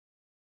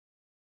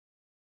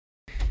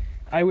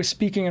I was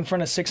speaking in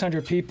front of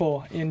 600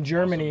 people in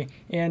Germany,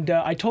 and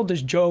I told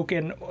this joke,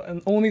 and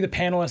only the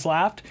panelists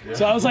laughed. Yeah.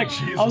 So I was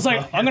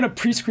like, I'm gonna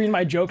pre-screen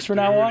my jokes from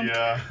now on.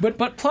 Yeah.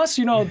 But plus,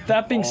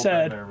 that being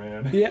said,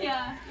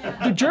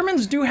 the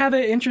Germans do have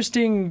an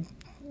interesting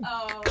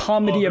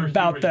comedy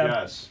about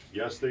them.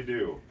 Yes, they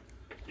do.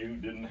 You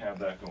didn't have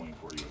that going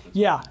for you.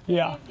 Yeah.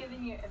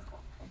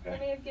 They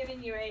may have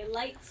given you a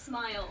light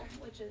smile,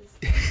 which is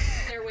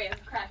their way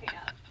of cracking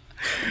up.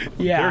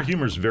 Yeah. Their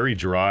humor's very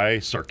dry,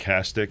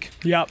 sarcastic.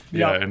 Yep.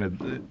 Yeah,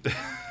 and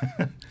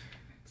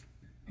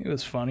it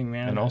was funny,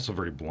 man. And also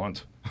very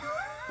blunt.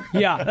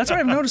 Yeah, that's what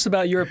I've noticed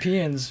about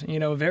Europeans.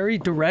 Very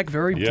direct,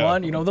 very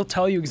blunt. They'll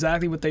tell you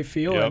exactly what they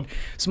feel. Yep. And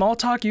small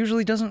talk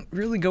usually doesn't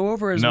really go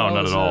over as well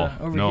as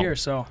over here.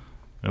 So.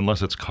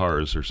 Unless it's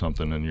cars or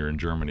something and you're in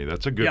Germany.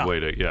 That's a good way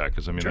to,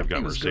 because they've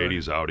got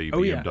Mercedes, Audi,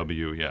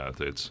 BMW. Yeah,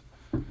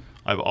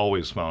 I've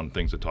always found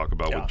things to talk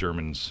about with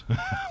Germans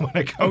when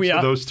it comes to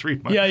those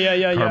three.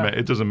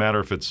 It doesn't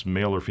matter if it's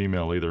male or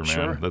female either, man.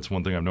 Sure. That's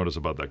one thing I've noticed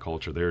about that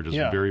culture. They're just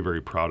very,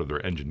 very proud of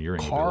their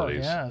engineering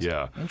abilities.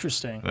 Yeah.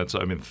 Interesting. That's,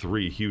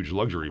 three huge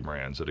luxury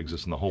brands that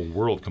exist in the whole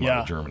world come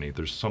out of Germany.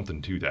 There's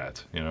something to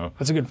that,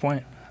 That's a good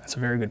point. That's a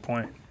very good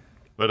point.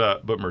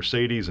 But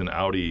Mercedes and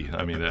Audi,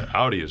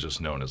 Audi is just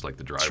known as like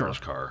the driver's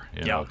car,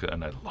 know.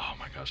 And oh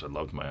my gosh, I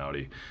loved my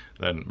Audi.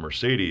 Then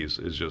Mercedes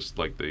is just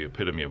like the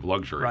epitome of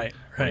luxury. Right.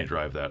 When you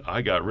drive that.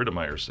 I got rid of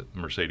my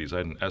Mercedes. I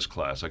had an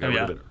S-Class. I got rid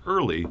of it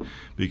early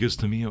because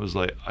to me it was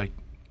like I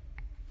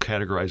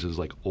categorize it as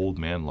like old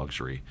man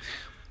luxury.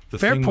 The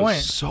thing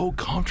was so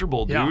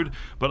comfortable, dude. Yeah.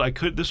 But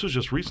this was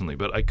just recently,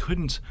 but I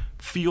couldn't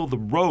feel the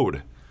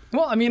road.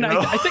 Well, I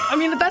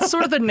think that's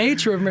sort of the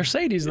nature of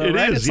Mercedes, though,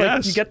 right? It's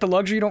like you get the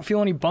luxury, you don't feel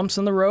any bumps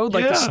in the road.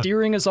 Like the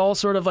steering is all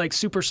sort of like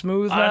super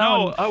smooth now. I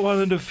know. I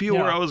wanted to feel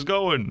where I was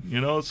going,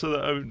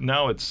 So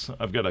now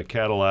I've got a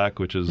Cadillac,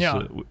 which is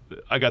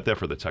I got that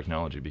for the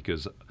technology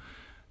because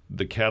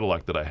the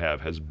Cadillac that I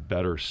have has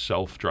better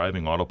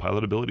self-driving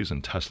autopilot abilities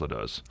than Tesla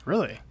does.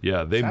 Really?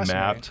 Yeah, they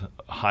mapped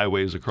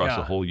highways across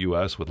the whole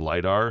U.S. with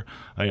LiDAR.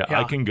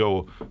 I can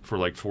go for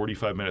like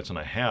 45 minutes, and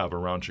I have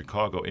around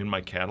Chicago in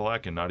my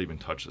Cadillac and not even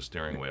touch the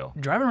steering wheel.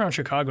 Driving around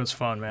Chicago is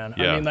fun, man.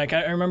 Yeah.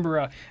 I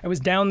remember I was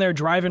down there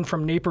driving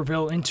from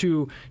Naperville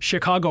into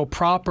Chicago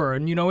proper,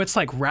 and it's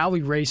like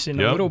rally racing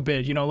a little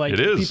bit. It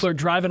is. People are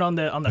driving on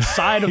the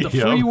side of the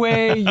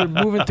freeway. You're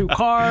moving through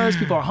cars.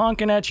 People are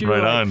honking at you.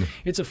 Right on.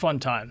 It's a fun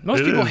time.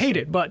 Most people hate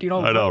it, but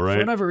for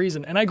whatever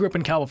reason. And I grew up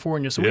in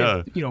California, so we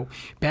have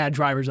bad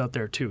drivers out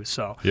there too.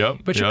 So,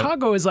 but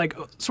Chicago is like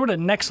sort of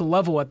next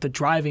level at the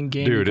driving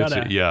game. Dude, you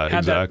gotta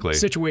have exactly. that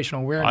situational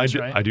awareness.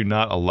 I do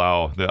not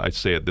allow that. I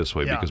say it this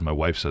way because my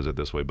wife says it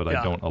this way, but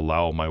I don't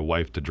allow my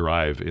wife to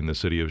drive in the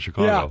city of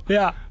Chicago.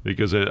 Yeah.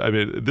 Because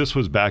this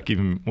was back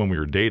even when we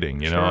were dating,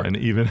 know, and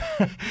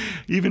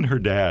even her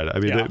dad.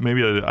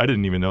 Maybe I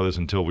didn't even know this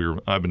until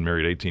I've been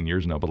married 18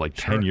 years now, but like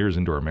 10 years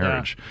into our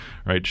marriage,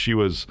 right?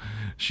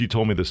 She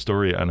told me this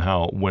story on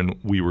how when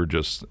we were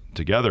just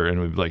together and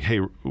we'd be like,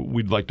 hey,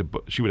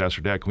 she would ask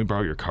her dad, can we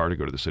borrow your car to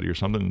go to the city or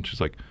something? And she's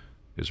like,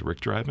 is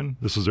Rick driving?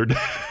 This is her dad.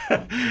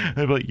 And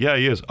I'd be like, yeah,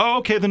 he is. Oh,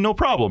 okay, then no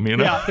problem,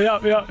 Yeah.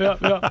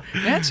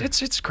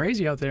 It's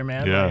crazy out there,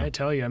 man. Yeah. I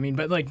tell you.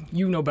 But like,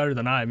 better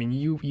than I.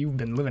 You've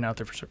been living out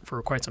there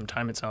for quite some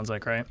time, it sounds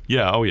like, right?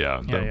 Yeah, oh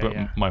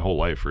yeah. My whole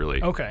life,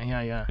 really. Okay,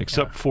 yeah.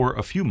 Except for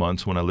a few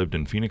months when I lived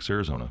in Phoenix,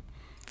 Arizona.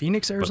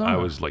 Phoenix, Arizona? But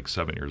I was like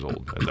 7 years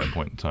old at that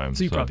point in time.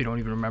 So you probably don't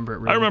even remember it,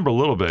 really. I remember a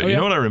little bit. Oh, You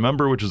know what I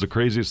remember, which is the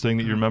craziest thing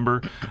that you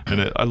remember?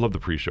 And I love the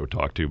pre-show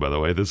talk, too, by the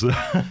way. This is,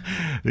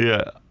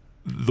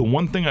 the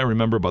one thing I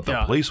remember about the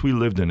place we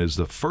lived in is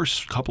the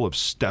first couple of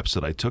steps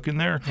that I took in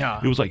there,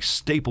 it was like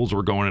staples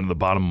were going into the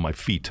bottom of my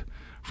feet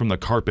from the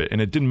carpet,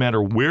 and it didn't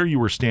matter where you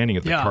were standing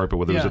at the carpet,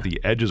 whether it was at the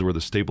edges where the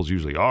staples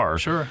usually are,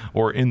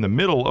 or in the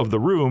middle of the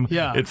room.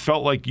 It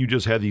felt like you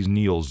just had these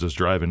needles just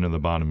driving in the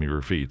bottom of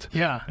your feet.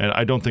 And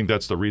I don't think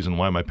that's the reason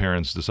why my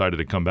parents decided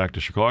to come back to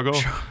Chicago,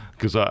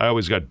 because I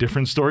always got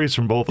different stories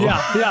from both of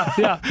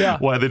them.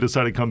 Why they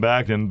decided to come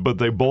back, but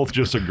they both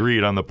just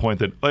agreed on the point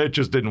that it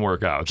just didn't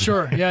work out.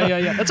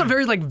 That's a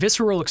very like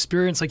visceral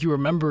experience. Like you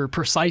remember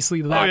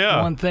precisely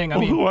that one thing.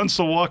 Who wants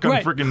to walk on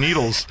freaking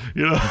needles?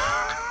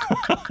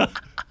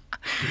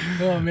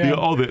 Oh man!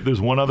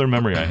 There's one other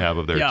memory I have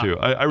of there too.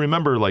 I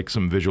remember like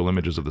some visual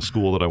images of the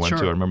school that I went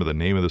to. I remember the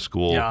name of the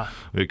school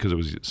because it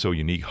was so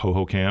unique,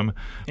 Hohokam.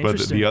 But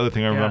the other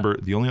thing I remember,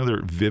 the only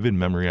other vivid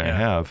memory I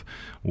have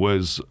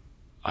was,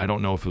 I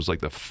don't know if it was like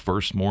the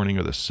first morning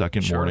or the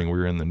second morning we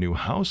were in the new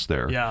house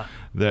there,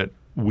 that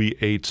we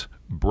ate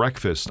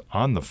breakfast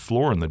on the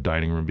floor in the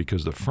dining room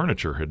because the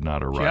furniture had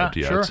not arrived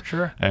yet.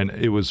 And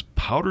it was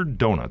powdered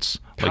donuts,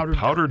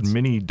 powdered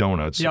mini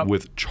donuts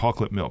with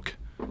chocolate milk.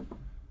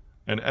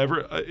 And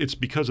it's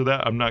because of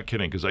that. I'm not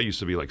kidding, because I used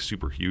to be like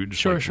super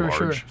huge,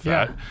 large,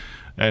 fat.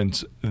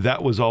 And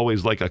that was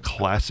always like a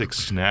classic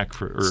snack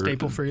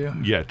staple for you.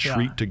 Yeah,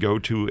 treat to go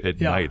to at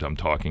night. I'm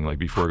talking like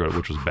before I go,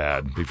 which was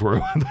bad before.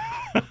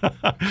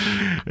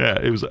 Yeah,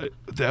 it was.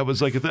 That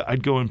was like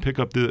I'd go and pick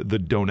up the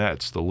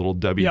donuts, the little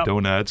Debbie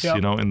donuts,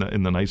 you know, in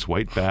the nice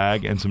white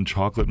bag, and some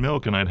chocolate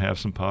milk, and I'd have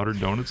some powdered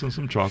donuts and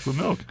some chocolate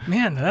milk.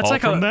 Man, that's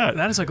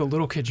that is like a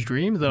little kid's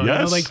dream, though. Yes.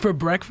 You know, like for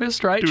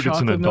breakfast, right? Dude,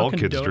 chocolate it's an adult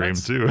milk kid's dream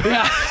too.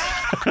 Yeah.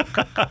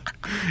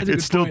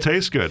 It still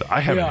tastes good.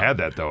 I haven't had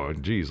that though.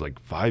 Geez, like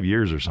 5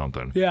 years or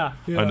something. Yeah.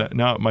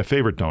 Now my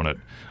favorite donut.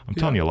 I'm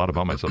telling you a lot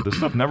about myself. This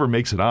stuff never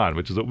makes it on,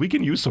 which is we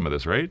can use some of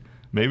this, right?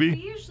 Maybe. We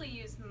usually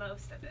use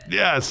most of it.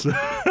 Yes.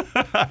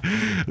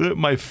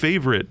 My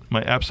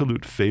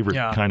absolute favorite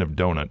kind of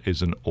donut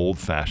is an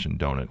old-fashioned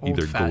donut,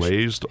 either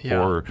glazed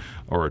or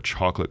a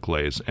chocolate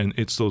glaze, and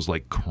it's those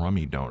like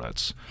crummy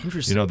donuts.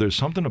 Interesting. You know, there's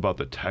something about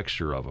the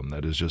texture of them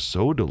that is just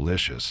so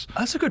delicious.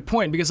 That's a good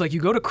point, because like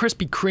you go to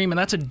Krispy Kreme and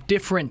that's a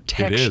different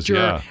texture, it is,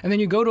 yeah. And then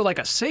you go to like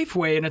a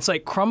Safeway and it's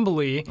like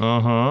crumbly.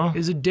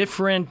 Is a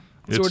different.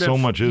 It so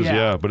much is,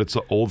 but it's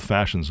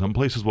old-fashioned. Some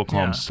places will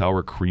call them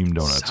sour cream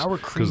donuts. Sour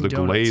cream donuts. Because the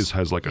glaze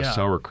has like a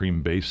sour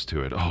cream base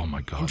to it. Oh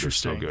my God, they're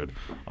so good.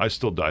 I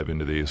still dive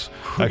into these.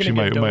 Actually,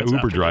 my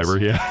Uber driver,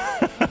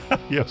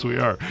 yes, we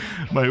are.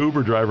 My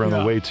Uber driver on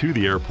the way to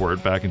the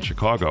airport back in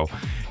Chicago,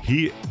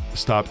 he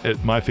stopped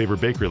at my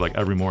favorite bakery like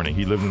every morning.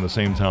 He lived in the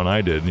same town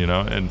I did, you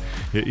know, and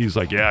he's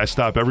like, I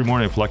stop every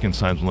morning at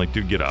Fleckenstein's. I'm like,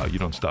 dude, get out. You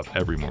don't stop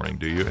every morning,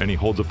 do you? And he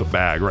holds up the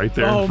bag right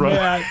there in front.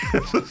 Man.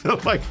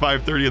 It's like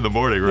 5:30 in the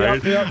morning,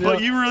 right? Yep. Like,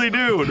 you really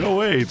do. No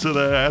way. So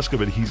then I asked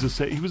him, and he was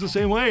the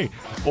same way.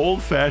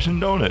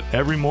 Old-fashioned donut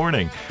every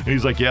morning. And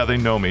he's like, yeah, they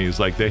know me. He's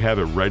like, they have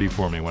it ready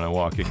for me when I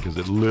walk in, because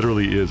it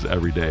literally is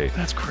every day.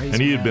 That's crazy.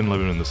 And he had been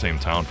living in the same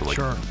town for like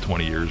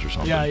 20 years or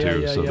something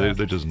too. So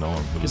they just know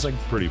him. It was like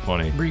pretty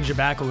funny. Brings you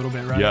back a little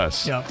bit, right?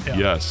 Yes.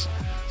 Yes.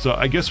 So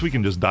I guess we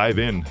can just dive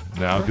in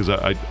now, because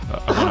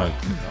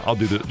I'll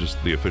do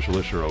just the official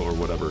intro or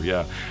whatever.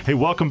 Yeah. Hey,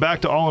 welcome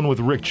back to All In with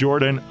Rick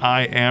Jordan.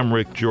 I am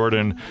Rick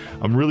Jordan.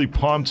 I'm really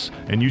pumped,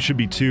 and you should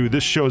be too.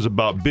 This show is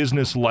about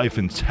business, life,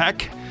 and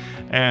tech,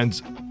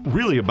 and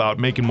really about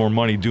making more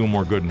money, doing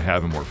more good, and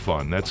having more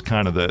fun. That's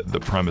kind of the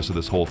premise of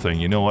this whole thing.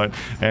 You know what?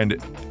 And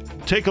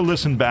take a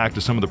listen back to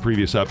some of the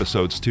previous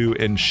episodes too,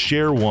 and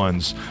share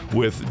ones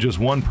with just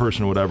one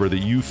person or whatever that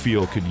you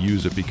feel could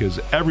use it, because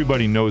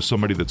everybody knows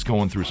somebody that's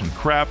going through some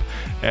crap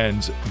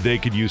and they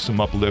could use some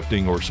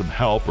uplifting or some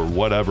help or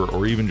whatever,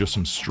 or even just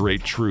some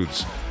straight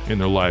truths in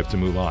their life to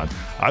move on.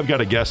 I've got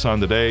a guest on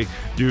today.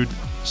 Dude,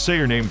 say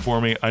your name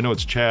for me. I know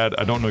it's Chad.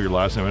 I don't know your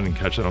last name. I didn't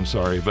catch that. I'm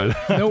sorry, but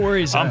no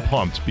worries. I'm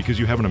pumped because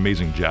you have an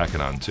amazing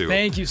jacket on too.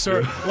 Thank you,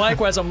 sir.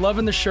 Likewise, I'm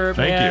loving the shirt,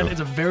 man. It's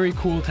a very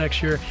cool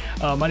texture.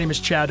 My name is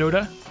Chad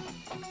Oda.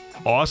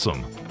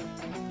 Awesome.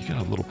 You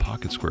got a little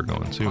pocket square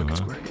going too, pocket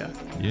square, yeah.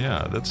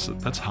 Yeah,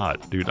 that's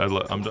hot, dude.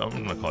 I'm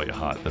gonna call you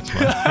hot. That's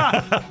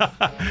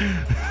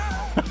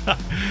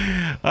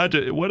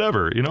fine.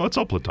 Whatever, you know, it's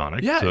all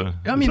platonic. Yeah, so,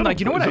 I mean, like,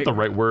 you know what? Is that the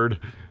right word?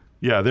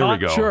 Yeah, there we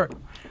go. Sure.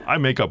 I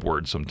make up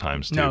words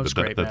sometimes too, no, but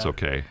great, that's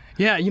okay.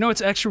 Yeah, you know,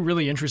 it's actually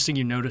really interesting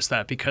you notice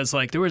that, because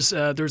like there was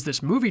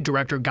this movie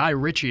director, Guy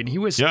Ritchie, and he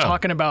was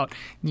talking about,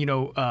 you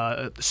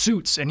know,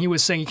 suits, and he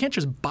was saying you can't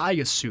just buy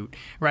a suit,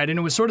 right? And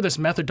it was sort of this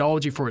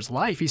methodology for his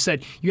life. He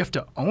said you have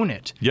to own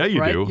it. Yeah, you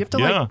right? do. You have to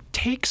like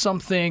take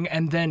something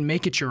and then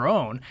make it your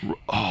own.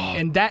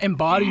 And that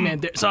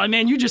embodiment. So,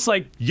 man, you just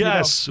like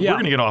yes, we're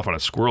gonna get off on a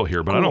squirrel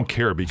here, but I don't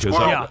care, because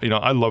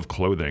I love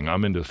clothing.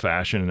 I'm into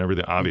fashion and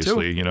everything.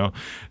 Obviously, you know.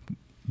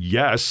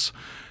 Yes.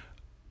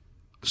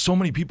 So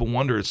many people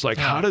wonder, it's like,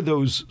 how do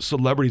those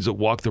celebrities that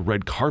walk the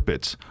red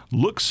carpets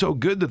look so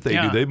good that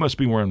they do? They must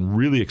be wearing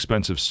really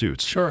expensive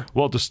suits. Sure.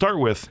 Well, to start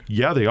with,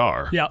 they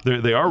are. Yeah.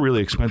 They are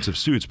really expensive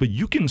suits, but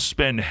you can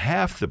spend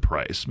half the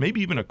price, maybe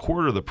even a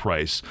quarter of the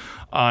price,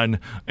 on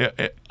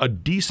a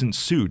decent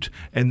suit,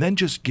 and then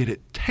just get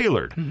it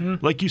tailored. Mm-hmm.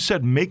 Like you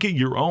said, make it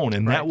your own,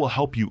 and that will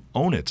help you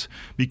own it.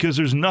 Because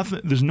there's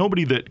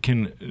nobody that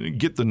can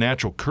get the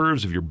natural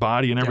curves of your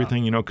body and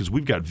everything, you know, because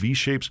we've got V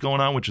shapes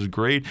going on, which is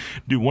great.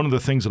 Dude, one of the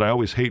things that I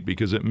always hate,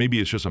 because maybe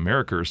it's just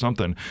America or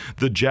something,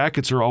 the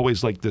jackets are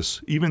always like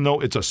this, even though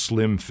it's a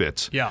slim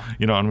fit. Yeah.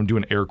 You know, I'm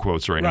doing air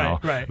quotes right now.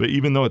 Right. But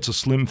even though it's a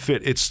slim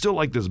fit, it's still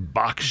like this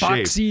box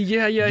shape. Boxy,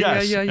 yeah.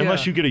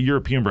 Unless you get a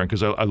European brand,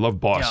 because I love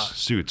Boss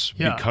suits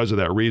because of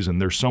that reason.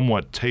 They're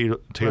somewhat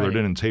tailored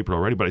in and tapered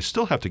already, but I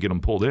still have to get them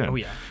pulled in. Oh,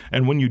 yeah.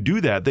 And when you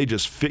do that, they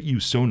just fit you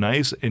so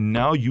nice, and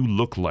now you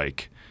look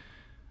like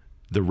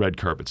the red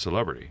carpet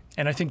celebrity.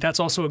 And I think that's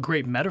also a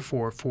great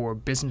metaphor for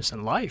business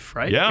and life,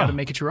 right? Yeah. You got to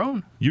make it your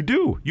own. You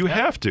do. You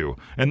have to.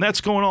 And that's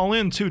going all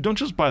in too. Don't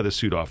just buy the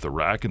suit off the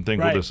rack and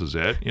think, well, this is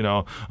it. You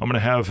know, I'm going to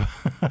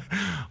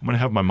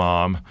have my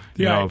mom,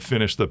 you know,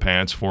 finish the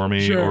pants for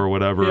me or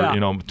whatever.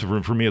 You know,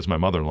 for me, it's my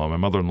mother-in-law. My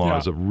mother-in-law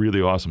is a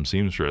really awesome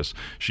seamstress.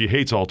 She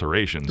hates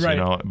alterations, you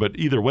know, but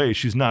either way,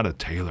 she's not a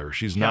tailor.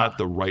 She's not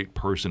the right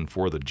person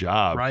for the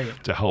job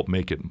to help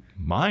make it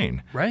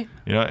mine. Right.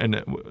 You know,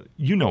 and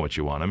you know what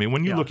you want. I mean,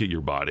 when you look at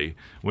your body,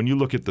 when you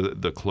look at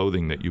the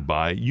clothing that you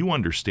buy, you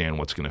understand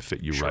what's going to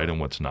fit you Sure. right and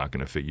what's not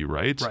going to fit you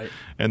right. Right.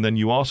 And then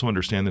you also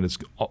understand that it's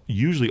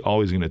usually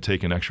always going to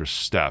take an extra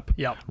step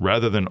Yep.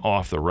 rather than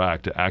off the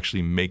rack to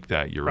actually make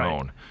that your Right.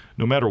 own.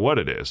 No matter what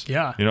it is.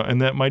 Yeah. You know,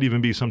 and that might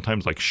even be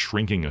sometimes like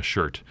shrinking a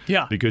shirt.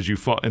 Yeah. Because you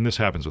fall, and this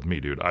happens with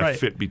me, dude. I Right.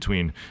 fit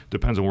between,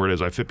 depends on where it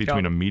is, I fit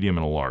between Yeah. a medium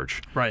and a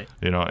large. Right.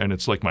 You know, and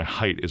it's like my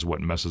height is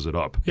what messes it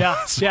up. Yeah,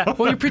 yeah.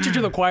 Well, you're preaching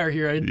to the choir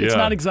here. It's Yeah.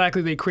 not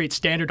exactly they create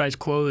standardized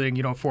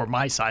clothing, for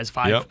my size,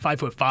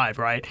 5'5",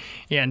 right?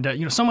 And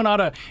someone ought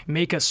to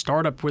make a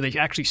startup where they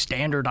actually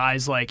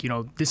standardize, like,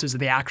 this is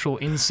the actual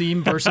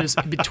inseam versus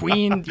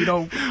between,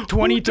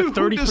 20 to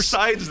 30%. Who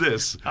decides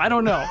this? I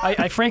don't know.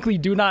 I frankly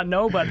do not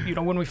know. But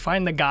when we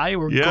find the guy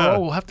or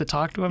girl, we'll have to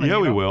talk to him. Yeah,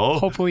 and, we will.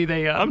 Hopefully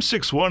they. I'm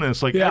 6'1", and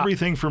it's like Yeah.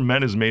 everything for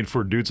men is made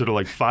for dudes that are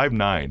like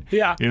 5'9".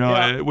 Yeah,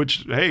 yeah.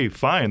 Which, hey,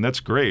 fine, that's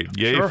great.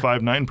 Yay, Sure.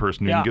 5'9"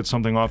 person who Yeah. can get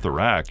something off the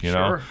rack, you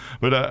know. Sure.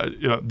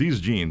 But these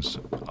jeans,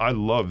 I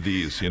love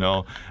these,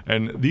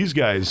 and these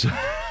guys.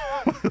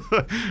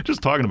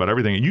 Just talking about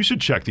everything. You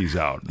should check these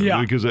out.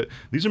 Yeah. Because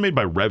these are made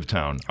by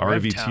Revtown,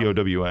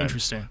 REVTOWN.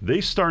 Interesting.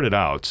 They started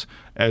out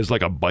as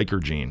like a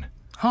biker jean.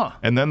 Huh.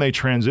 And then they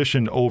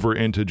transitioned over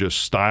into just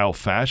style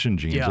fashion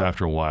jeans Yeah.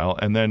 after a while.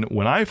 And then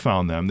when I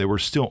found them, they were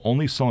still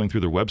only selling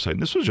through their website.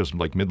 And this was just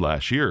like mid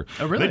last year.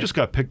 Oh, really? They just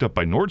got picked up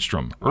by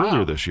Nordstrom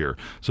earlier this year.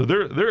 So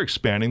they're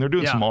expanding. They're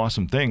doing Yeah. some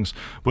awesome things.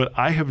 But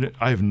I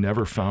have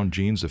never found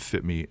jeans that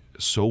fit me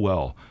so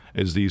well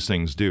as these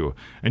things do.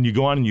 And you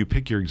go on and you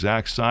pick your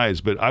exact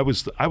size, but I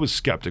was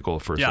skeptical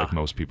at first, Yeah. like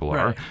most people Right,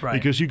 are, right.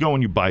 because you go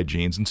and you buy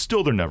jeans and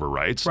still they're never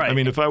right. Right. I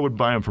mean, if I would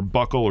buy them from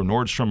Buckle or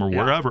Nordstrom or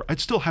Yeah. wherever,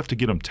 I'd still have to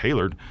get them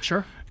tailored.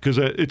 Sure. Because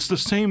it's the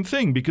same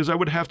thing, because I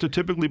would have to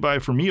typically buy,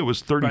 for me it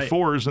was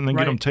 34s and then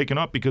get Right. them taken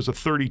up because a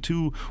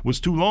 32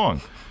 was too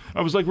long. I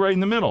was like right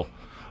in the middle.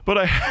 But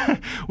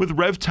with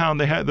Revtown,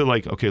 they're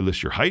like, okay,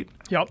 list your height,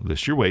 Yep.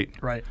 list your weight,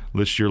 Right.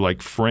 list your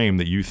like frame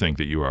that you think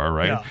that you are,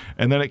 right? Yeah.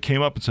 And then it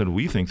came up and said,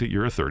 we think that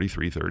you're a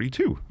 33,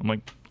 32. I'm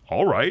like,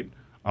 all right,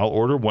 I'll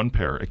order one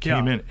pair. It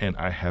came Yeah. in and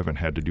I haven't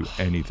had to do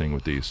anything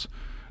with these.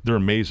 They're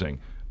amazing.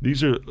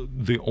 These are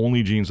the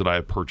only jeans that I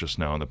have purchased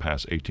now in the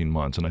past 18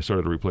 months, and I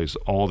started to replace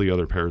all the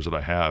other pairs that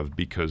I have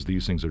because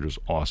these things are just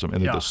awesome.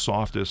 And they're Yeah. the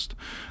softest.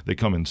 They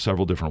come in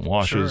several different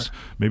washes. Sure.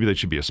 Maybe they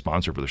should be a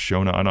sponsor for the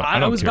show now. I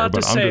don't was care, about to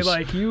but I'm say, just,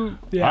 like,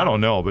 yeah. I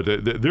don't know, but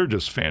they're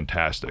just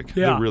fantastic.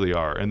 Yeah. They really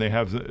are, and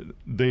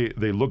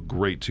they look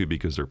great too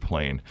because they're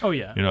plain. Oh,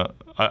 yeah.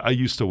 I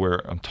used to wear.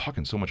 I'm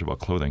talking so much about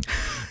clothing.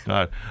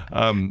 God,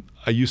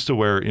 I used to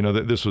wear.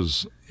 This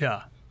was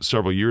Yeah.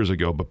 several years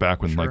ago, but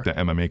back when like Sure. the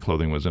MMA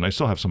clothing was, and I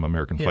still have some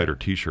American Yeah. Fighter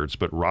T-shirts,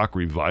 but Rock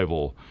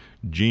Revival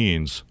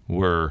jeans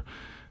were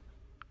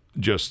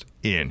just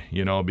in,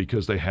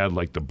 because they had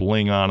like the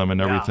bling on them and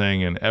Yeah.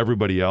 everything, and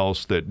everybody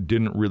else that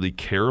didn't really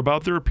care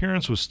about their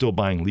appearance was still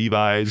buying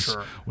Levi's,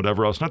 Sure.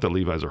 whatever else. Not that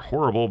Levi's are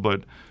horrible,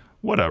 but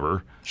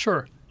whatever.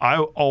 Sure. I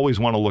always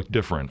want to look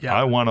different. Yeah.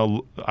 I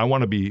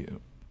want to be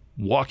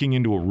walking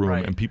into a room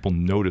Right. and people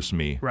notice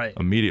me Right.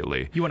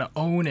 immediately. You want to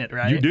own it,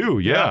 right? You do,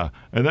 yeah.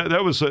 And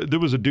that was there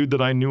was a dude that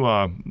I knew.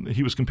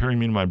 He was comparing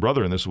me to my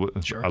brother, and this was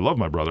Sure. I love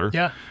my brother.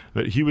 Yeah.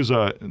 But he was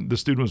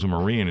this dude was a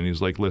Marine, and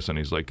he's like, listen,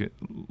 he's like,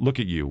 look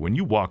at you. When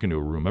you walk into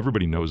a room,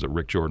 everybody knows that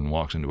Rick Jordan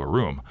walks into a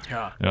room.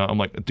 Yeah. I'm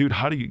like, dude,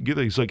 how do you get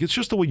that? He's like, it's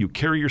just the way you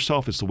carry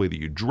yourself. It's the way that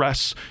you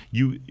dress.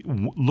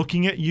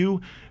 Looking at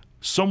you,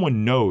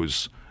 someone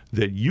knows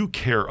that you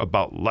care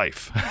about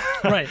life.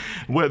 Right.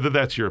 Whether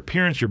that's your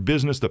appearance, your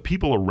business, the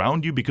people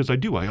around you, because I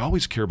do. I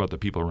always care about the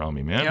people around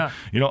me, man.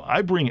 Yeah.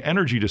 I bring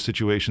energy to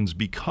situations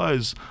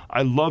because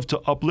I love to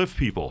uplift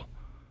people.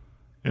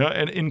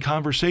 And in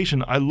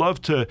conversation, I love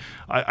to,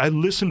 I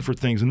listen for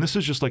things, and this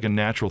is just like a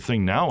natural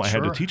thing now. I had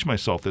to Sure. teach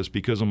myself this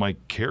because of my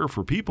care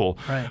for people.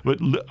 Right. But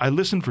I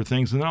listen for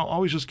things, and then I'll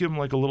always just give them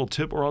like a little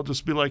tip, or I'll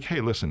just be like,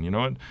 hey, listen, you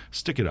know what?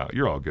 Stick it out.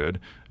 You're all good.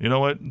 You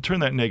know what? Turn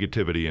that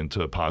negativity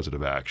into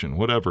positive action,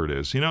 whatever it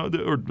is.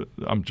 Or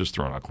I'm just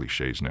throwing out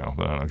cliches now.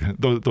 But I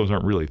don't know. Those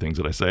aren't really things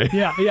that I say.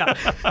 Yeah, yeah.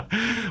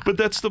 But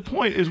that's the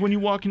point, is when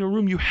you walk into a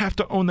room, you have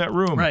to own that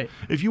room. Right.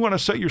 If you want to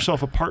set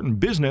yourself apart in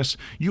business,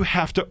 you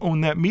have to own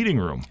that meeting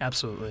room.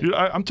 Absolutely. Dude,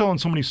 I'm telling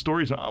so many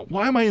stories.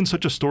 Why am I in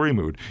such a story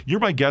mood?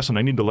 You're my guest, and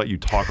I need to let you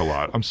talk a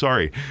lot. I'm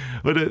sorry.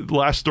 But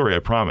last story, I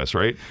promise,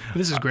 right?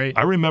 This is great.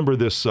 I remember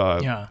this.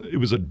 Yeah. It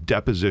was a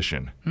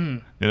deposition.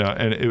 And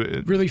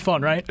it Really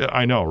fun, right?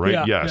 I know, right?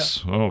 Yeah,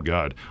 Yes. Yeah. Oh,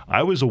 God.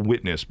 I was a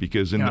witness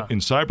because in Yeah. in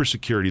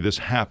cybersecurity, this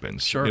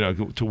happens. Sure.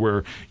 To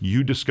where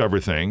you discover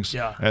things,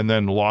 Yeah. and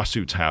then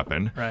lawsuits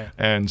happen, Right.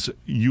 and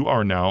you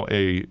are now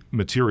a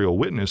material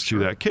witness to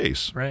that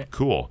case. Right.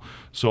 Cool.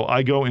 So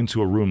I go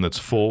into a room that's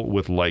full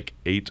with like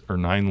 8 or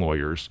 9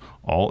 lawyers,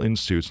 all in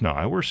suits. Now,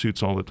 I wear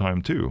suits all the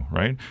time too,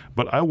 right?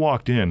 But I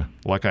walked in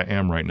like I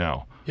am right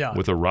now, Yeah.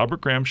 with a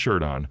Robert Graham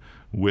shirt on,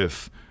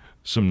 with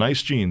some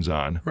nice jeans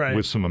on, Right.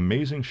 with some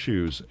amazing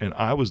shoes, and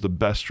I was the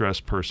best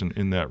dressed person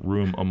in that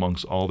room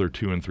amongst all their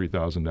 $2,000 and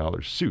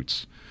 $3,000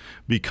 suits.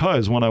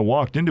 Because when I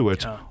walked into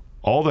it, Yeah.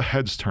 all the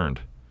heads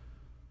turned,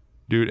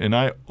 dude, and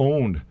I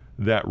owned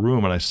that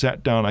room, and I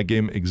sat down, I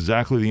gave them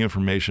exactly the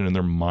information, and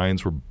their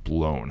minds were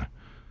blown.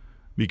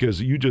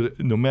 Because you just,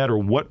 no matter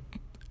what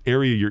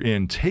area you're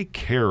in, take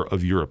care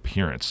of your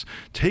appearance.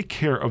 Take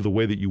care of the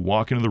way that you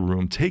walk into the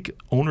room. Take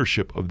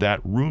ownership of that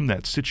room,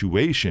 that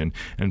situation,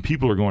 and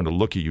people are going to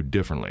look at you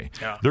differently.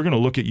 Yeah. They're going to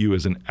look at you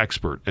as an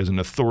expert, as an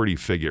authority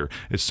figure,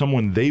 as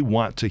someone they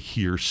want to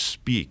hear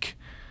speak,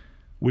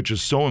 which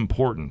is so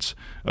important,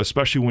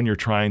 especially when you're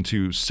trying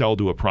to sell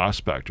to a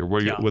prospect or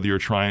whether you're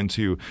trying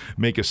to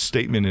make a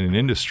statement in an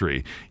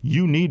industry.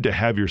 You need to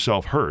have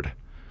yourself heard.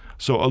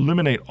 So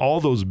eliminate all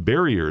those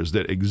barriers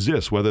that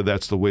exist, whether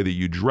that's the way that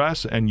you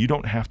dress, and you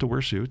don't have to wear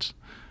suits,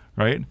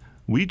 right?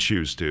 We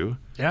choose to,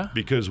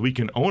 because we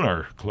can own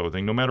our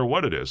clothing no matter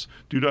what it is.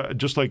 Dude,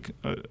 just like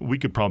we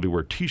could probably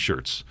wear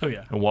T-shirts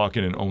and walk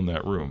in and own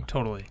that room.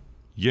 Totally.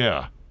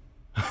 Yeah.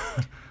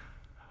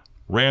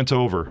 Rant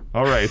over.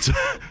 All right.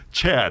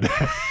 Chad.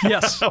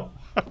 Yes.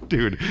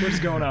 Dude. What's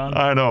going on?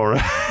 I know,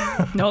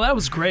 right? No, that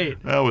was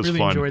great. That was really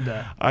fun. Enjoyed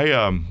that.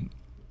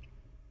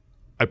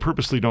 I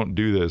purposely don't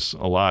do this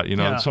a lot. You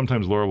know,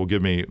 sometimes Laura will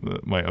give me,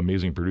 my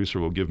amazing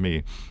producer will give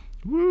me,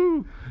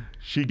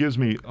 she gives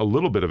me a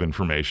little bit of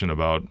information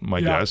about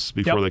my guests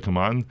before they come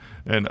on.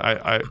 And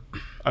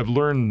I've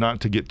learned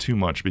not to get too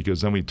much, because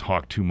then we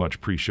talk too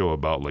much pre-show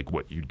about like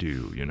what you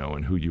do, you know,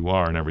 and who you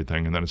are and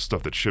everything. And then it's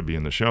stuff that should be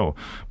in the show.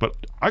 But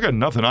I got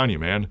nothing on you,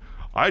 man.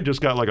 I just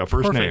got like a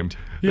first name.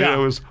 Yeah.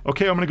 And it was,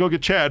 okay, I'm going to go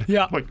get Chad.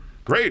 Yeah. I'm like,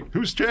 great.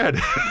 Who's Chad?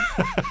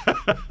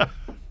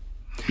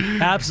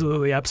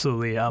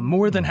 Absolutely.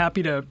 More than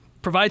happy to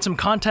provide some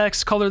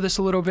context, color this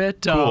a little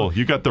bit. Cool.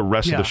 You got the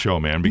rest of the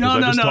show, man, because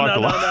I just talked a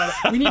lot.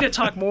 No. We need to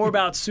talk more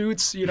about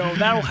suits. You know,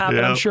 that'll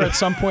happen, I'm sure, at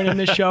some point in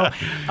this show.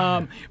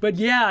 But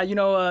yeah, you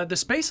know, the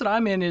space that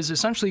I'm in is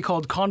essentially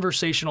called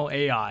conversational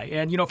AI.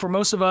 And, you know, for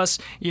most of us,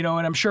 you know,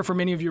 and I'm sure for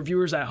many of your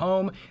viewers at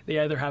home, they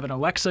either have an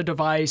Alexa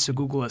device, a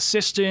Google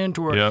Assistant,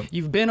 or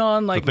you've been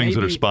on like the things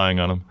that are spying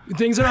on them.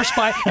 Things that are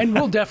spying. And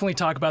we'll definitely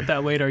talk about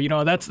that later. You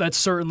know, that's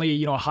certainly,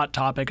 you know, a hot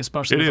topic,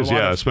 especially It is,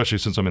 especially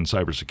since I'm in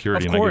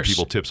cybersecurity and I give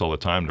people tips all the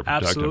time to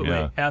protect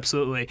them.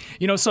 Absolutely.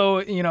 You know,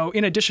 so, you know,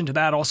 in addition to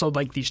that, also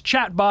like these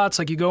chat bots,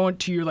 like you go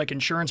into your like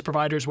insurance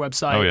provider's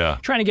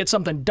website, trying to get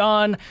something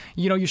done,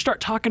 you know, you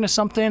start talking to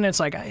something, and it's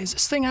like, is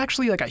this thing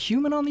actually like a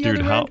human on the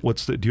other end?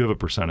 Dude, do you have a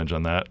percentage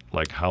on that?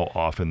 Like how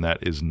often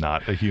that is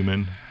not a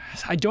human?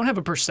 I don't have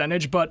a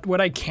percentage, but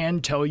what I can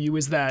tell you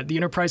is that the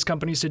enterprise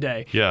companies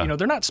today, you know,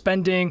 they're not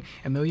spending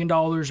 $1 million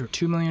or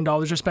 $2 million.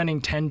 They're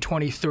spending $10,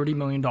 $20, $30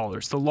 million.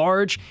 The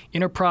large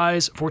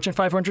enterprise Fortune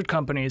 500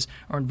 companies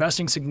are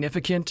investing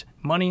significant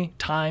money,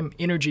 time,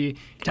 energy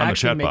to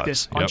actually make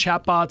this on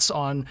chatbots,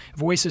 on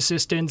voice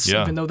assistants,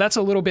 even though that's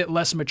a little bit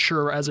less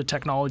mature as a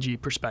technology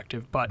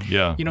perspective. But,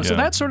 you know, so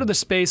that's sort of the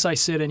space I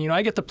sit in. You know,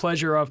 I get the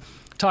pleasure of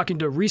talking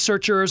to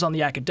researchers on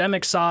the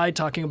academic side,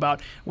 talking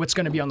about what's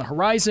going to be on the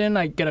horizon.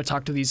 I get to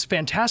talk to these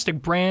fantastic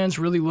brands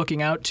really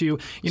looking out to,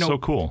 you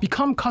know,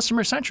 become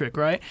customer centric,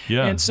 right?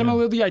 Yeah. And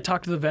similarly, I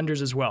talk to the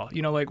vendors as well.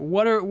 You know, like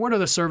what are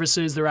the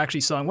services they're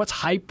actually selling? What's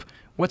hype?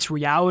 What's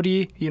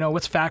reality? You know,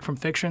 what's fact from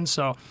fiction?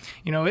 So,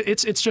 you know,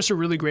 it's just a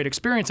really great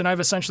experience. And I've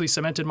essentially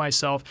cemented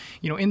myself,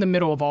 you know, in the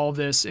middle of all of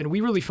this. And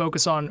we really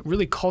focus on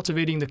really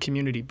cultivating the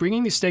community,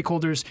 bringing these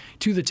stakeholders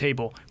to the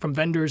table from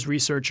vendors,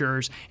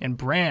 researchers, and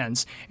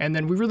brands. And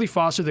then we really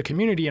foster the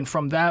community. And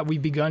from that,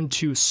 we've begun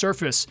to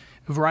surface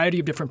a variety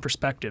of different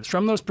perspectives.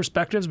 From those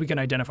perspectives, we can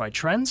identify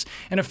trends.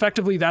 And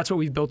effectively, that's what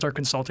we've built our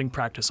consulting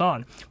practice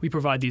on. We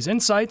provide these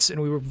insights,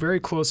 and we work very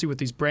closely with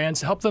these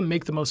brands to help them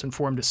make the most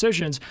informed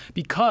decisions,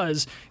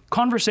 because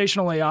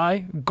conversational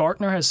AI,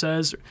 Gartner has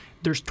says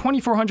there's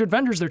 2,400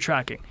 vendors they're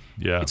tracking.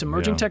 It's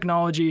emerging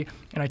technology,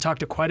 and I talked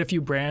to quite a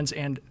few brands,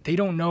 and they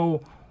don't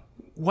know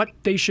what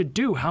they should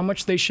do, how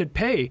much they should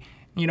pay.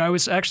 You know, I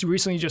was actually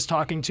recently just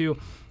talking to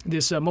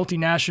this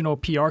multinational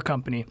PR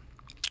company.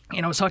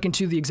 And I was talking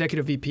to the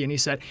executive VP, and he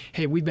said,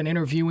 hey, we've been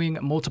interviewing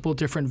multiple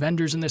different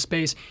vendors in this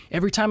space.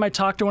 Every time I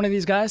talk to one of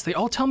these guys, they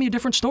all tell me a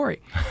different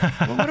story.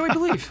 Well, what do I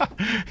believe?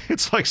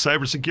 It's like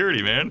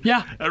cybersecurity, man.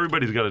 Yeah.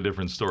 Everybody's got a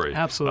different story.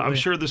 Absolutely. I'm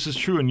sure this is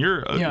true in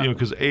your, you know,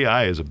 because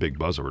AI is a big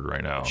buzzword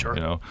right now. Sure.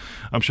 You know,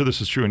 I'm sure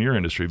this is true in your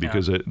industry,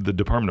 because the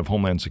Department of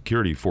Homeland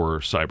Security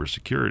for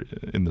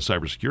cybersecurity, in the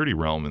cybersecurity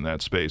realm in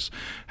that space,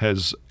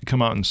 has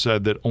come out and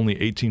said that only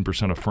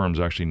 18% of firms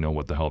actually know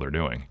what the hell they're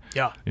doing.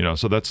 Yeah. You know,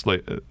 so that's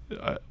like,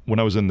 when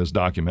I was in this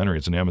documentary,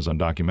 it's an Amazon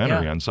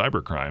documentary on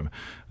cybercrime.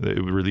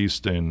 It was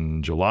released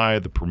in July.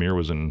 The premiere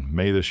was in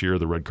May this year,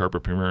 the red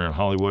carpet premiere in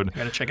Hollywood. You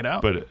got to check it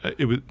out. But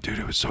it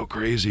was so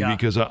crazy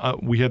because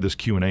we had this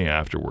Q&A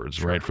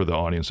afterwards, right, for the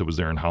audience that was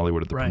there in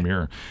Hollywood at the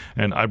premiere.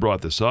 And I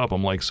brought this up.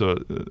 I'm like, so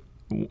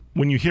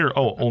when you hear,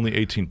 only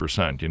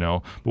 18%, you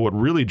know, but what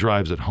really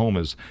drives it home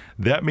is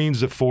that means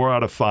that 4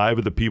 out of 5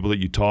 of the people that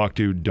you talk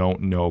to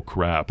don't know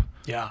crap.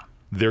 Yeah.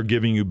 They're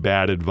giving you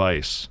bad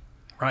advice.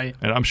 Right.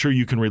 And I'm sure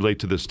you can relate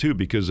to this too,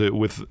 because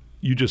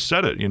you just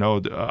said it, you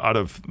know, out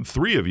of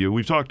 3 of you,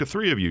 we've talked to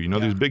 3 of you, you know,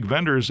 these big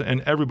vendors, and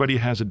everybody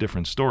has a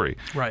different story.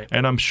 Right.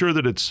 And I'm sure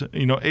that it's,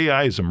 you know,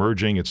 AI is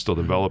emerging. It's still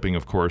developing,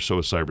 of course. So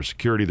is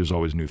cybersecurity. There's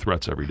always new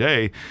threats every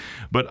day.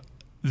 But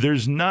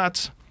there's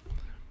not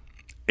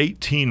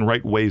 18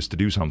 right ways to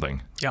do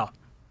something. Yeah.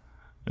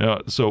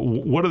 So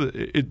what are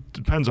it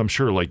depends, I'm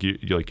sure, like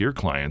your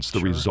clients, the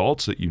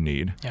results that you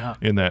need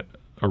in that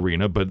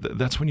arena, but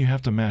that's when you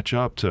have to match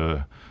up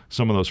to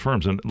some of those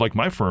firms. And like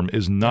my firm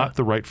is not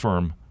the right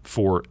firm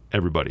for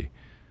everybody.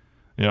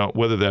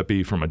 Whether that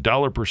be from a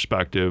dollar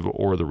perspective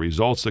or the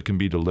results that can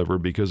be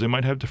delivered, because they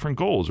might have different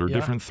goals or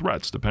different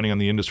threats depending on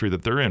the industry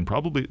that they're in.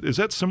 Probably, is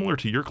that similar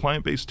to your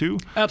client base too?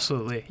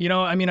 Absolutely.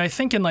 I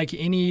think in like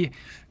any,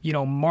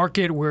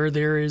 market where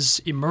there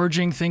is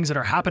emerging things that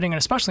are happening, and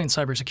especially in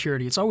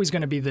cybersecurity, it's always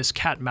going to be this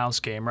cat and mouse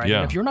game, right?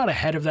 Yeah. And if you're not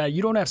ahead of that,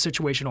 you don't have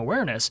situational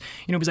awareness,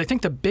 because I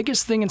think the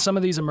biggest thing in some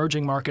of these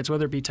emerging markets,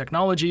 whether it be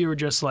technology or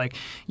just like,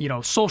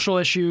 social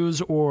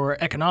issues or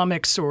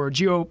economics or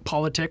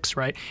geopolitics,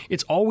 right?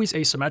 It's always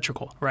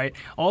asymmetrical, right?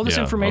 All this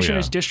information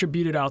is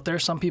distributed out there.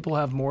 Some people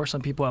have more, some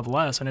people have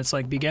less. And it's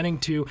like beginning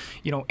to,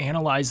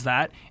 analyze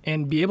that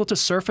and be able to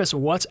surface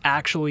what's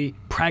actually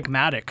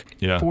pragmatic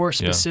for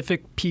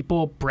specific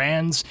people,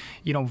 brands,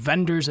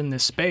 vendors in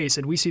this space.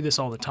 And we see this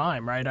all the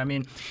time, right?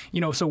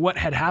 So what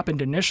had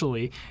happened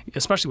initially,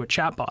 especially with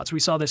chatbots, we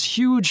saw this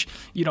huge,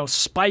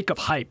 spike of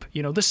hype,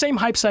 the same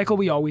hype cycle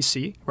we always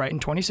see, right, in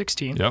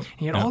 2016. Yep.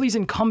 You had all these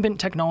incumbent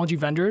technology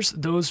vendors,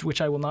 those which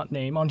I will not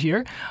name on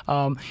here.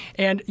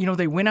 And,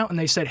 they went out and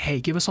they said,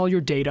 hey, give us all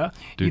your data.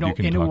 Dude, you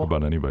can talk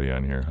about anybody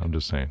on here. I'm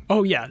just saying.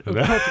 Oh, yeah.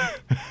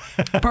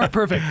 Perfect.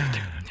 Perfect.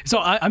 So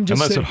I'm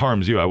just unless it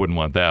harms you, I wouldn't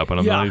want that. But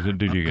I'm not,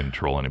 dude, you can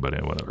troll anybody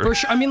or whatever. For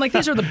sure.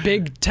 These are the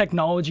big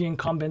technology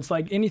incumbents.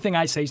 Like anything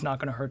I say is not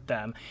going to hurt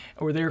them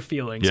or their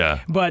feelings. Yeah.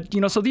 But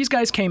so these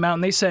guys came out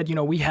and they said,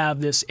 we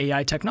have this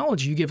AI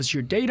technology. You give us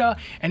your data,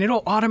 and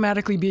it'll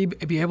automatically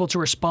be able to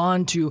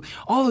respond to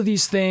all of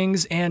these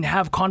things and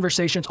have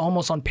conversations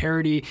almost on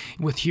parity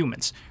with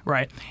humans,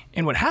 right?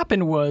 And what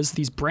happened was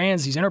these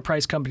brands, these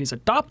enterprise companies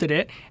adopted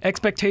it.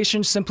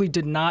 Expectations simply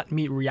did not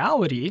meet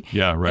reality.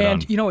 Yeah, right.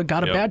 And it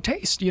got a bad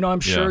taste.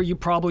 I'm sure you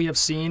probably have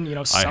seen,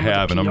 some I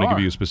have, of the PR. and I'm going to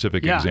give you a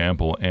specific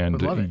example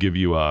and give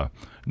you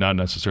not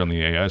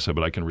necessarily the AI side,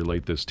 but I can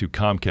relate this to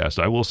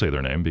Comcast. I will say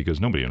their name because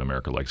nobody in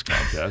America likes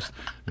Comcast.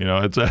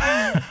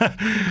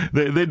 It's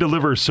they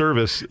deliver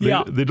service.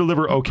 They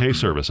deliver okay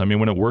service.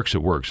 When it works,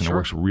 it works, and it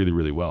works really,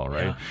 really well,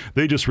 right? Yeah.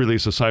 They just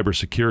released a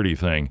cybersecurity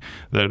thing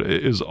that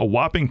is a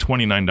whopping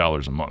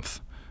 $29 a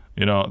month.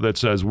 That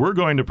says we're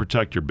going to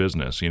protect your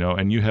business,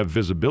 and you have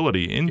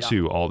visibility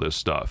into all this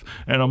stuff.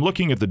 And I'm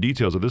looking at the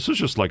details of this. Is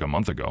just like a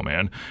month ago,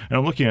 man. And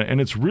I'm looking at it, and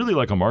it's really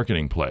like a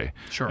marketing play.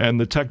 Sure. And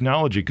the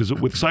technology, because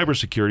with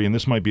cybersecurity, and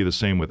this might be the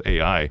same with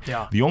AI,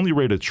 the only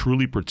way to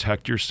truly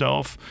protect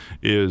yourself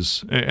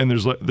is, and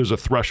there's a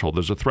threshold.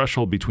 There's a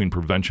threshold between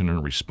prevention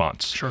and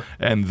response. Sure.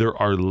 And there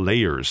are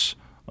layers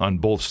on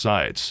both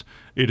sides.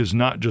 It is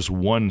not just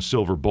one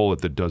silver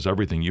bullet that does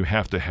everything. You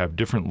have to have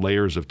different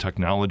layers of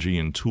technology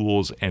and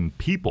tools and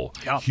people,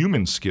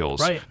 human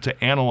skills,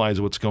 to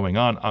analyze what's going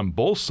on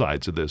both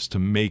sides of this to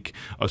make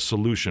a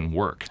solution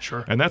work.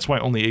 Sure. And that's why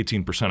only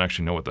 18%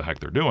 actually know what the heck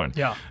they're doing.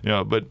 Yeah.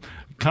 But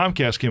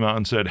Comcast came out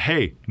and said,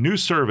 hey, new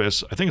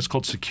service, I think it's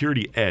called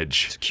Security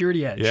Edge.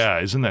 Security Edge. Yeah,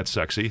 isn't that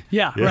sexy?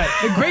 Yeah.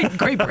 Right.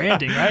 Great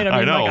branding, right?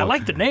 I know. I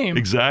like the name.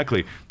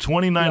 Exactly.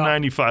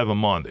 $29.95 a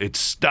month. It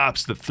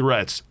stops the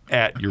threats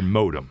at your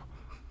modem.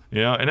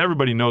 And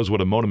everybody knows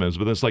what a modem is,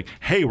 but it's like,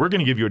 hey, we're going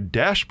to give you a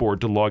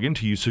dashboard to log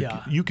into you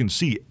so you can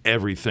see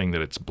everything that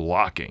it's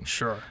blocking.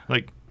 Sure.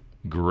 Like,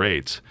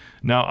 great.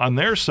 Now, on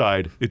their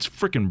side, it's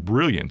freaking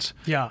brilliant.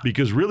 Yeah.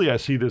 Because really, I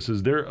see this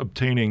as they're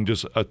obtaining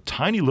just a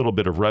tiny little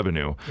bit of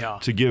revenue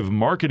to give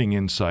marketing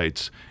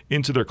insights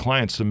into their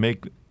clients to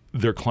make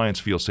their clients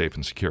feel safe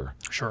and secure.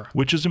 Sure.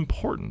 Which is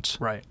important.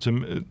 Right.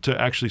 To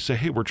actually say,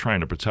 hey, we're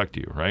trying to protect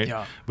you, right?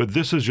 Yeah. But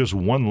this is just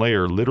one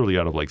layer, literally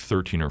out of like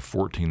 13 or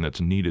 14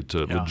 that's needed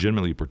to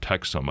legitimately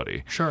protect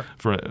somebody. Sure.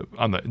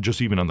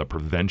 Just even on the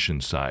prevention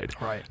side.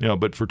 Right.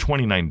 But for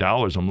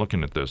 $29, I'm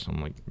looking at this,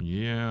 I'm like,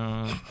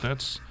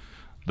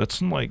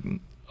 that's like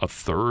a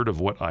third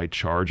of what I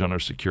charge on our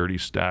security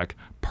stack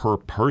per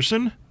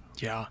person.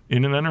 Yeah.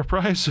 In an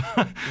enterprise.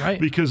 Right.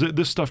 Because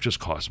this stuff just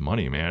costs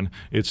money, man.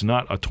 It's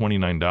not a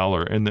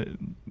 $29.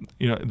 And,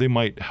 they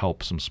might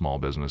help some small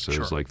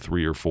businesses, like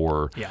 3 or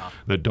 4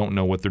 that don't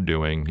know what they're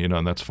doing,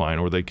 and that's fine.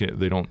 Or they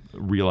don't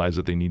realize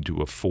that they need to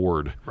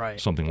afford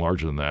something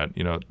larger than that,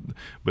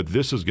 But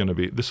this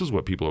is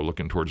what people are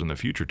looking towards in the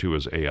future, too,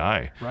 is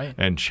AI. Right.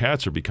 And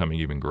chats are becoming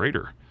even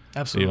greater.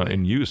 Absolutely.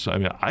 In use.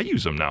 I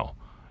use them now.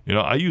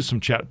 I use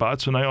some chat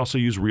bots, and I also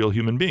use real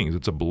human beings.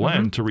 It's a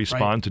blend to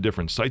respond to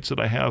different sites that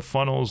I have,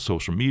 funnels,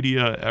 social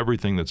media,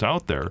 everything that's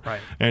out there. Right.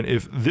 And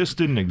if this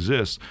didn't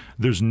exist,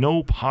 there's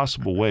no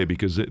possible way,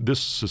 because this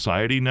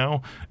society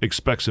now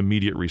expects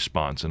immediate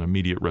response and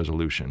immediate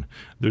resolution.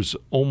 There's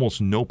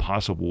almost no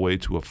possible way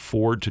to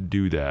afford to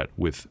do that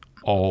with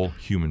all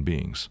human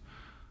beings.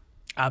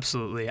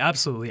 Absolutely. I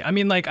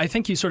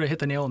think you sort of hit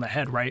the nail on the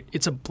head, right?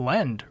 It's a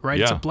blend, right?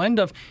 Yeah. It's a blend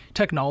of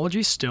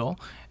technology still,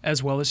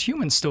 as well as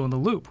humans still in the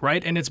loop,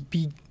 right? And it's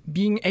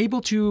being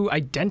able to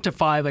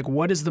identify like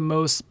what is the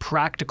most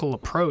practical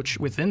approach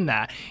within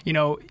that,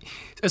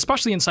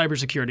 especially in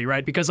cybersecurity,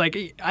 right? Because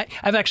like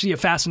I've actually a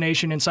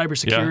fascination in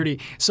cybersecurity.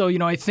 Yeah. So,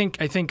 I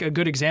think a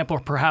good example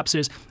perhaps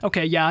is,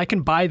 okay, yeah, I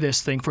can buy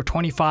this thing for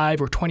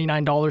 $25 or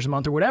 $29 a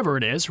month or whatever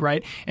it is,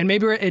 right? And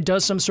maybe it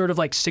does some sort of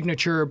like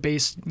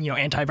signature-based,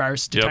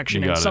 antivirus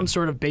detection and some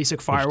sort of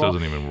basic firewall.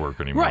 Which doesn't even work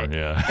anymore. Right.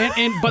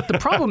 Yeah. But the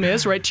problem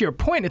is, right, to your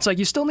point, it's like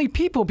you still need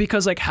people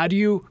because like how do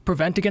you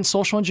prevent against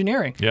social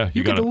engineering? Yeah,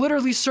 you could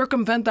literally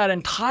circumvent that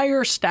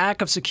entire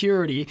stack of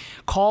security,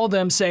 call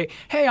them, say,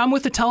 hey, I'm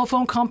with the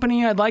telephone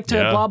company, I'd like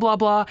to blah, blah,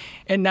 blah,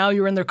 and now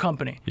you're in their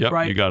company,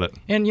 right? You got it.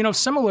 And,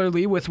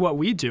 similarly with what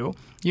we do,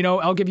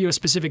 I'll give you a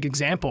specific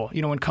example,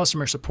 in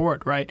customer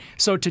support, right?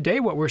 So today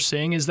what we're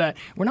seeing is that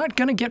we're not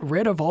going to get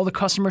rid of all the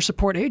customer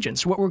support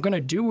agents. What we're going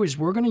to do is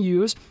we're going to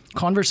use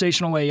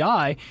conversational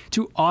AI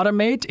to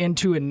automate and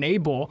to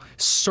enable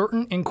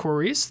certain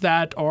inquiries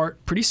that are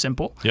pretty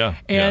simple. Yeah.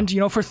 And,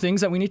 for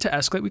things that we need to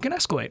escalate, we can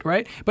escalate,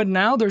 right? But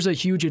now there's a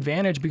huge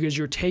advantage because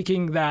you're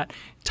taking that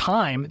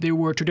time they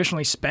were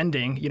traditionally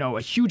spending,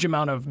 a huge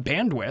amount of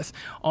bandwidth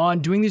on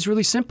doing these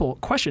really simple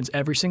questions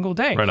every single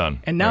day. Right on.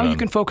 And now you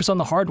can focus on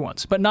the hard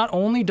ones. But not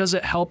only does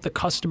it help the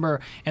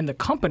customer and the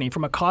company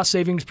from a cost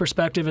savings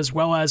perspective as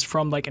well as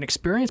from like an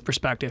experience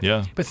perspective.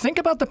 Yeah. But think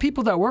about the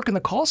people that work in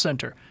the call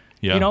center.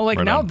 Yeah,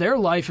 now their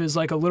life is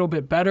like a little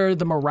bit better.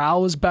 The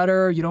morale is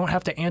better. You don't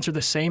have to answer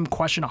the same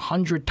question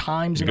 100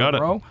 times in a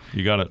row.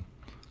 You got it.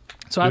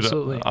 So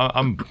absolutely.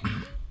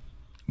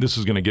 This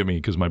is going to get me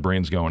because my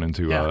brain's going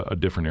into a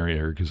different area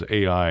here because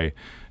AI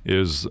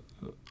is,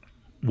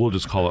 we'll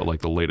just call it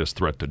like the latest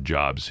threat to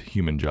jobs,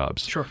 human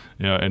jobs. Sure.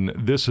 And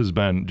this has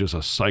been just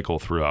a cycle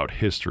throughout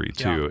history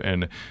too. Yeah.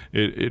 And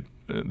it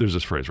there's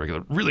this phrase, right?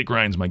 It really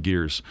grinds my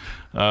gears.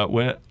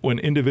 When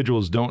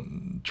individuals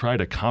don't try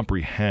to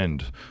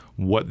comprehend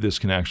what this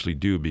can actually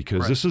do,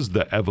 because this is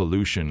the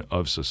evolution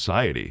of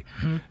society.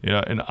 Mm-hmm.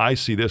 And I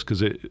see this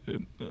because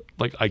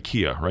like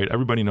IKEA, right?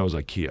 Everybody knows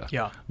IKEA.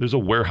 Yeah. There's a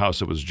warehouse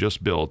that was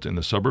just built in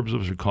the suburbs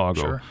of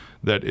Chicago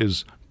that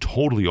is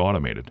totally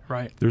automated.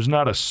 Right. There's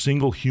not a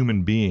single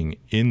human being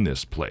in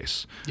this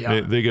place.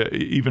 Yeah. They get,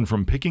 even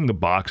from picking the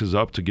boxes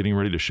up to getting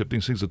ready to ship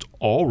these things, it's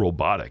all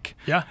robotic.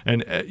 Yeah.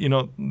 And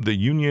the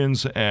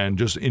unions and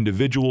just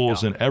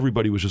individuals and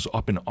everybody was just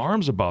up in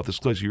arms about this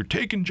place. You're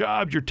taking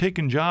jobs.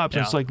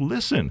 And it's like,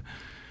 listen,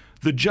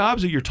 the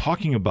jobs that you're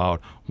talking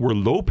about were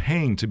low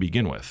paying to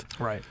begin with.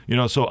 Right.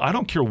 So I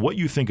don't care what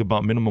you think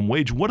about minimum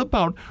wage. What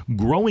about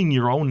growing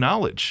your own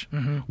knowledge?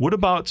 Mm-hmm. What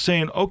about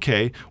saying,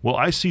 okay, well,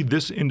 I see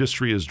this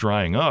industry is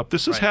drying up.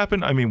 This has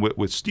happened,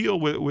 with steel,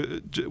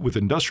 with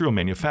industrial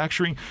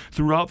manufacturing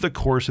throughout the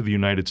course of the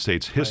United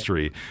States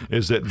history,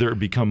 is that there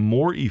become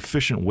more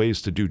efficient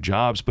ways to do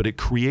jobs, but it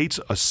creates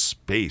a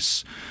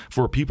space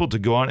for people to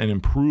go out and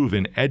improve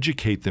and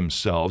educate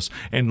themselves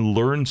and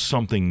learn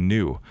something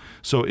new.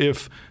 So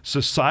if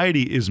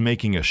society is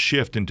making a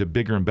shift into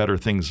bigger and better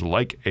things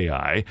like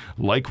AI,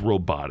 like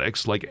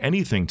robotics, like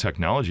anything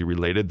technology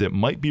related that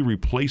might be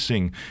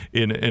replacing,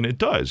 and it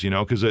does,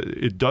 because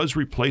it does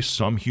replace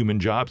some human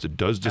jobs. It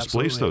does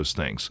displace those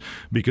things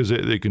because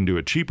they can do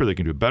it cheaper, they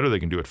can do it better, they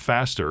can do it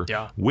faster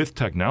with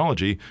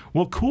technology.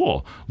 Well,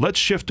 cool. Let's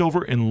shift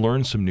over and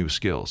learn some new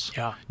skills.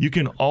 Yeah. You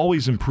can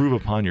always improve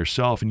upon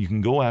yourself, and you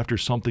can go after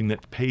something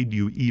that paid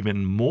you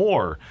even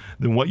more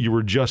than what you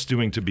were just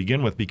doing to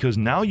begin with, because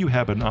now you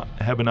have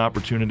an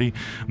opportunity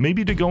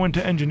maybe to go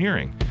into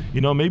engineering.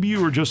 Maybe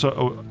you were just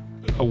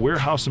a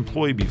warehouse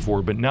employee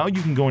before, but now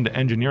you can go into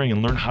engineering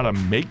and learn how to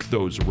make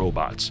those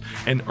robots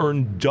and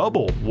earn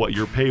double what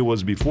your pay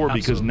was before.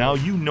 Absolutely. Because now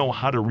you know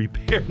how to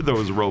repair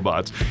those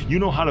robots. You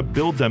know how to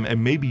build them,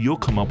 and maybe you'll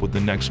come up with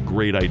the next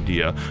great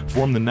idea,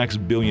 form the next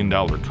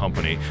billion-dollar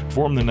company,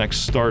 form the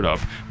next startup,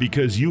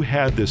 because you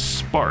had this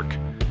spark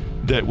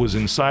that was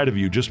inside of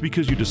you just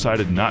because you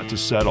decided not to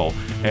settle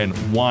and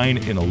whine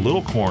in a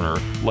little corner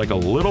like a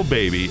little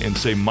baby and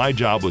say my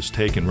job was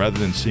taken, rather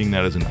than seeing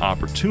that as an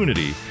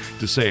opportunity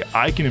to say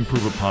I can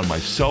improve upon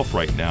myself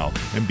right now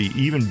and be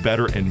even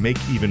better and make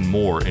even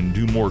more and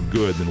do more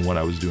good than what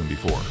I was doing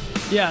before.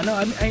 Yeah,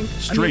 no,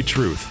 Straight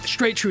truth.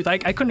 Straight truth. I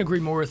couldn't agree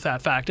more with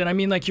that fact.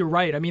 And you're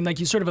right.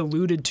 You sort of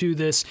alluded to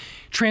this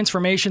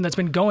transformation that's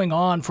been going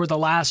on for the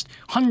last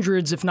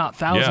hundreds, if not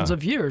thousands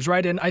of years,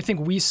 right? And I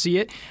think we see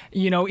it,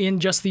 in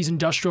just these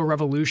industrial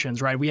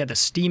revolutions, right? We had the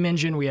steam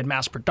engine, we had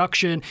mass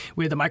production,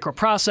 we had the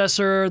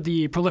microprocessor,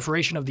 the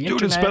proliferation of the internet.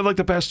 Dude, it's been like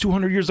the past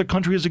 200 years the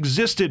country has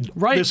existed.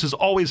 Right. This has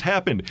always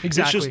happened.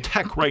 Exactly. It's just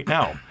tech right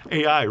now.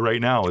 AI right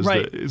now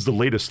is the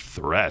latest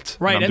threat.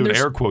 Right. And I'm doing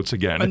air quotes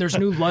again. And there's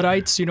new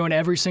Luddites, and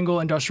every single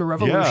industrial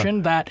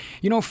revolution that,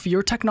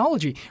 fear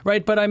technology,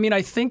 right? But I mean,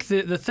 I think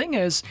the thing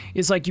is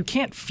like you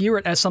can't fear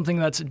it as something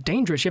that's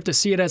dangerous. You have to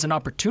see it as an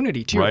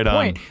opportunity. To your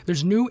point,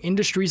 there's new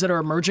industries that are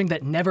emerging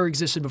that never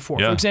existed before.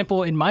 For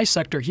example, in my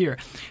sector here,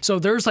 so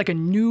there's like a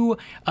new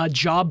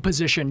job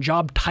position,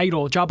 job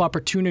title, job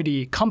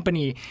opportunity,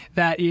 company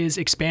that is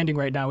expanding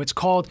right now. It's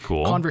called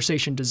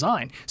conversation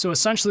design. So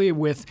essentially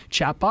with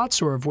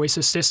chatbots or voice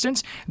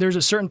assistants, there's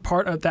a certain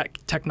part of that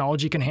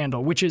technology can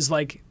handle, which is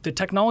like the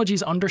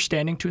technology's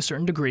understanding to a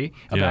certain degree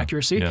of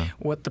accuracy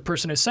what the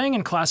person is saying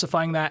and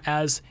classifying that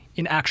as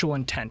in actual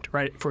intent,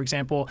 right? For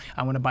example,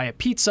 I want to buy a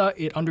pizza.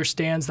 It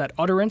understands that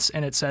utterance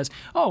and it says,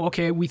 oh,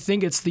 okay, we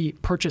think it's the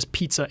purchase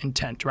pizza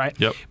intent, right?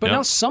 But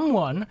now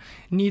someone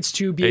needs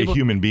to be a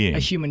human being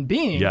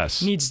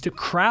needs to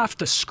craft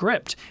the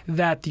script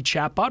that the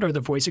chatbot or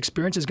the voice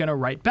experience is going to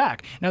write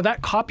back. Now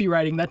that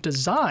copywriting, that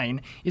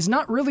design is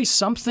not really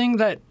something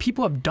that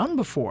people have done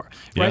before,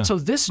 right? So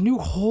this new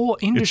whole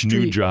industry.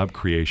 It's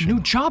new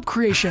job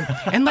creation.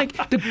 And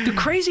like the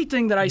crazy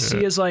thing that I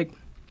see is like,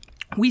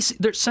 we see,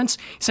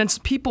 since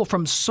people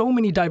from so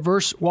many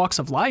diverse walks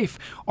of life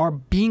are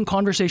being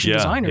conversation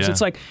designers,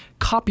 it's like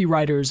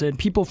copywriters and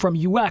people from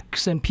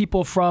UX and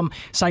people from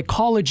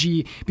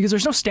psychology, because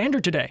there's no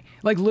standard today.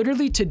 Like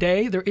literally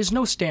today, there is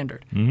no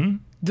standard.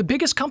 The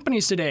biggest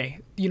companies today,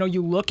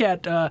 you look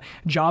at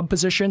job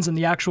positions and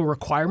the actual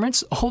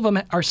requirements, all of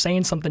them are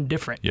saying something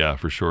different. Yeah,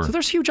 for sure. So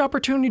there's huge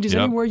opportunities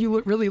anywhere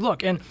you really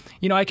look. And,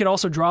 I could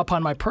also draw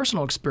upon my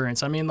personal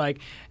experience. I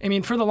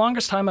mean, for the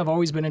longest time, I've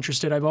always been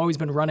interested. I've always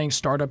been running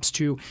startups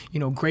to,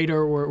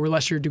 greater or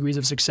lesser degrees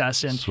of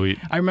success. And Sweet.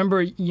 I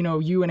remember,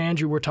 you and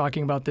Andrew were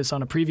talking about this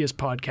on a previous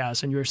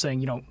podcast, and you were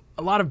saying,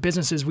 a lot of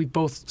businesses we've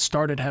both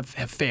started have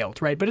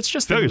failed, right? But it's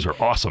just failures are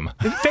awesome.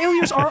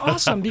 Failures are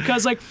awesome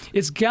because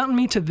it's gotten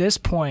me to this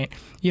point,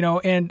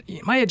 and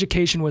my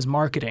education was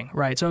marketing,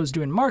 right? So I was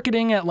doing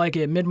marketing at like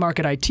a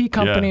mid-market IT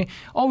company,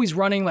 always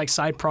running like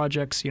side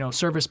projects,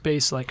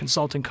 service-based like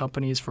consulting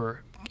companies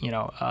for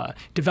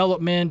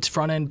development,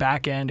 front end,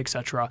 back end,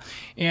 etc.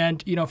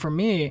 And for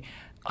me,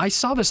 I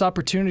saw this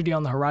opportunity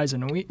on the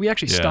horizon, and we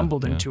actually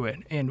stumbled into it,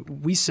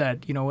 and we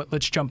said,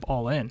 let's jump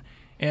all in.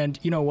 And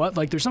you know what?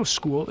 Like, there's no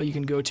school that you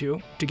can go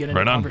to get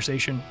into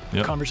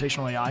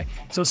conversational AI.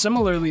 So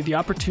similarly, the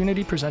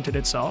opportunity presented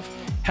itself.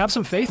 Have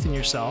some faith in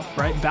yourself,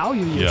 right?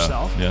 Value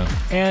yourself,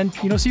 and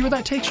see where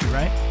that takes you,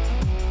 right?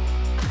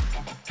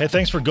 Hey,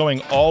 thanks for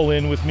going all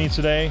in with me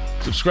today.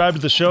 Subscribe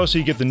to the show so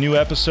you get the new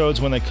episodes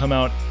when they come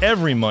out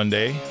every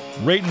Monday.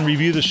 Rate and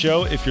review the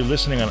show if you're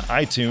listening on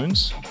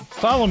iTunes.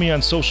 Follow me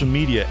on social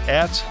media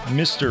at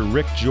Mr.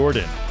 Rick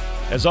Jordan.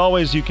 As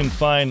always, you can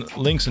find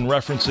links and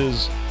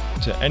references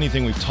to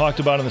anything we've talked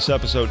about in this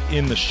episode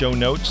in the show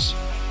notes.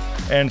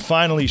 And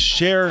finally,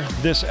 share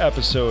this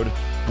episode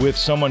with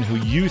someone who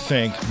you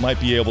think might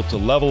be able to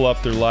level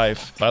up their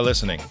life by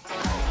listening.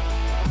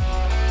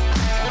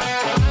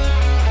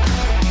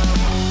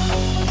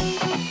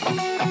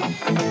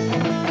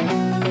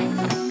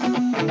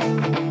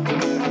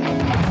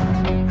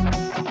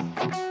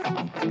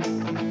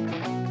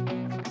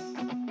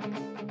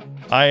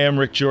 I am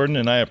Rick Jordan,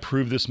 and I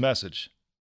approve this message.